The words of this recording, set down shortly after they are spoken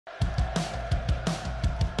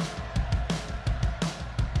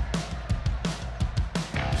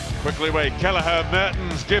Berkeley way. Kelleher,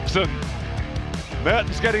 Mertens, Gibson.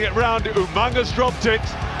 Mertens getting it round. Umanga's dropped it.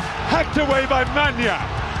 Hacked away by Manya.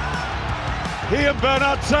 He and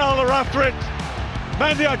Bernard Sal are after it.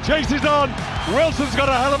 Manya chases on. Wilson's got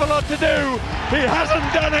a hell of a lot to do. He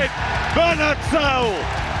hasn't done it. Bernard Sal.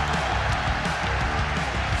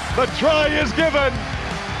 The try is given.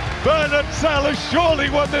 Bernard Sal has surely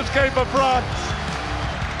won this game for France.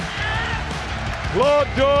 Claude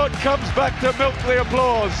Dort comes back to milk the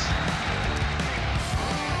applause.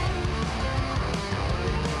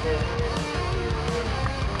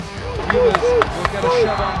 Viewers will get a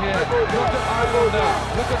shot on here. Look at Ireland now.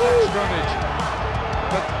 Look at that scrummage.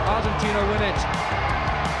 But Argentina win it.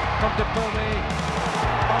 From De Pome.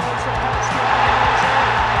 Follows the pass to Albanese.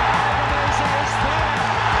 Albanese is there.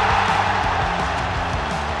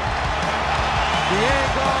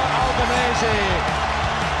 Diego Albanese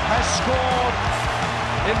has scored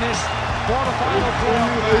in this quarter-final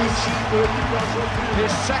playoff match.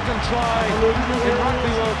 His second try in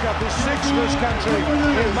Rugby World Cup, his sixth for his country.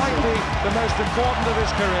 It might be the most important of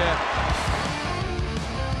his career.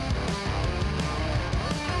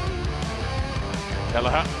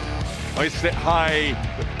 Kelleher hoists it high.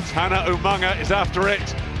 Tana Umanga is after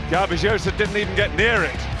it. Garbajosa didn't even get near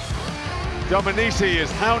it. Dominici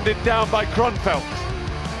is hounded down by Kronfeldt.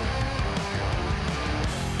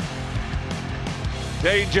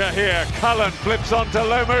 Danger here. Cullen flips onto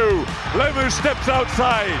Lomu. Lomu steps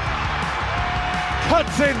outside.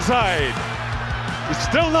 Cuts inside. He's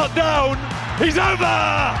still not down. He's over!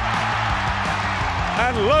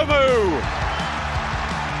 And Lomu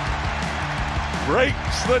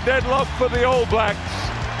breaks the deadlock for the All Blacks.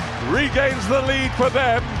 Regains the lead for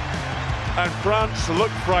them. And France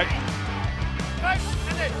look frightened.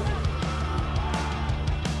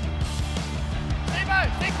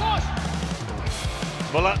 Stay close.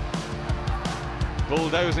 Muller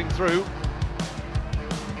bulldozing through.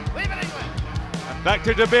 Leave it anyway. And back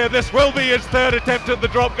to De Beer. This will be his third attempt at the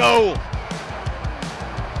drop goal.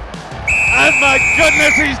 And my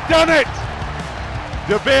goodness, he's done it!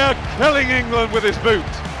 De Beer killing England with his boot.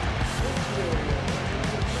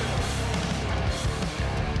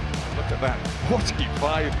 Look at that.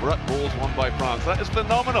 45 ruck balls won by France. That is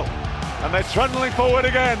phenomenal. And they're trundling forward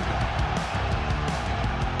again.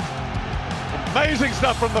 Amazing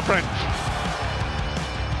stuff from the French.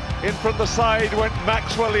 In from the side went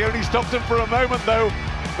Maxwell. He only stopped him for a moment though.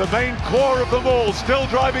 The main core of them all still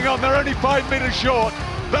driving on. They're only 5 metres short.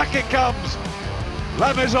 Back it comes.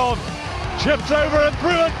 La Maison chips over and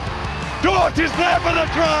through it. Dort is there for the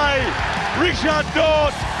try. Richard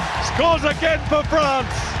Dort scores again for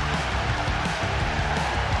France.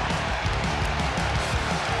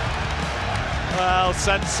 Well,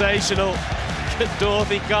 sensational.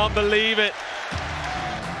 Dorothy can't believe it.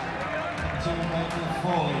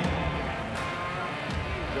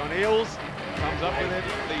 John Eales comes up with it,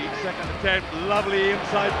 the second attempt, lovely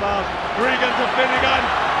inside pass, Gregan to Finnegan,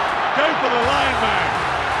 go for the line man,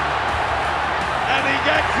 and he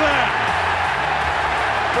gets there.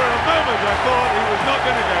 For a moment I thought he was not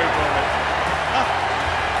going to go for it.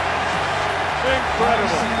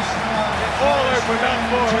 Incredible. It all opened up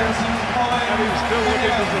for him, and he was still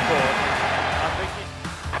looking for support. I think he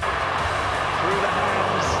through the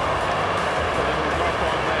hands, a little drop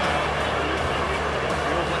on there. The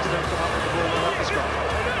All Blacks don't come up with the ball and up the scrum.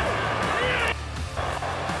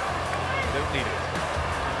 Don't need it.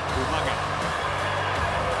 Umanga.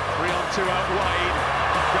 3-on-2 out wide.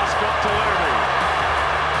 Guscott to Lomu.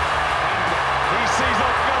 And he sees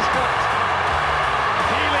off Guscott.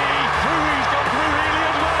 Healy through, he's gone through Healy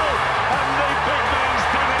as well. And the big man's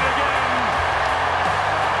done it again.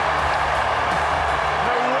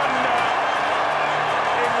 No wonder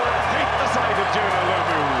England hate the sight of Jonah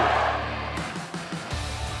Lomu.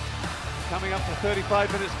 Coming up to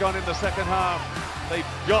 35 minutes gone in the second half. They've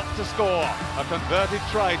got to score a converted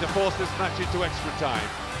try to force this match into extra time.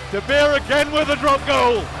 De Beer again with a drop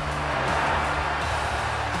goal.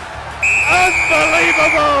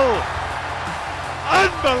 Unbelievable!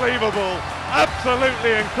 Unbelievable!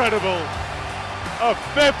 Absolutely incredible. A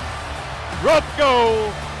fifth drop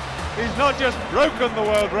goal. He's not just broken the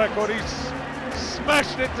world record, he's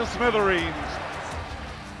smashed it to smithereens.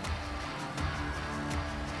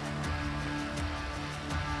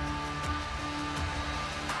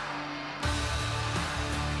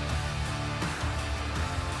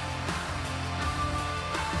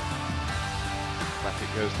 Back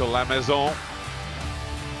it goes to La Maison.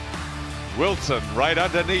 Wilson right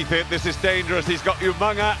underneath it. This is dangerous. He's got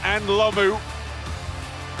Umanga and Lomu.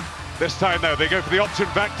 This time though, they go for the option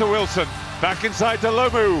back to Wilson. Back inside to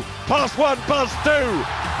Lomu. Pass one, pass two.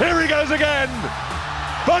 Here he goes again.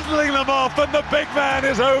 bundling them off, and the big man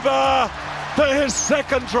is over for his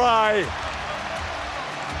second try.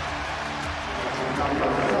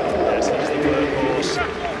 Yes, he's the workhorse,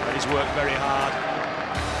 and he's worked very hard.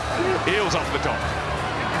 Heels off the top.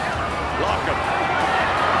 Larkham.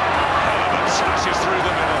 Element smashes through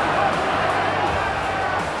the middle.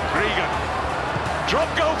 Gregan. Drop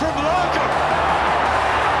goal from Larkham.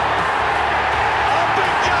 Up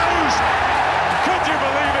it goes! Could you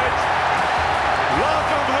believe it?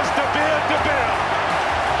 Larkham has De Beer.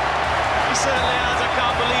 He certainly has. I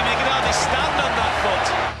can't believe he can hardly stand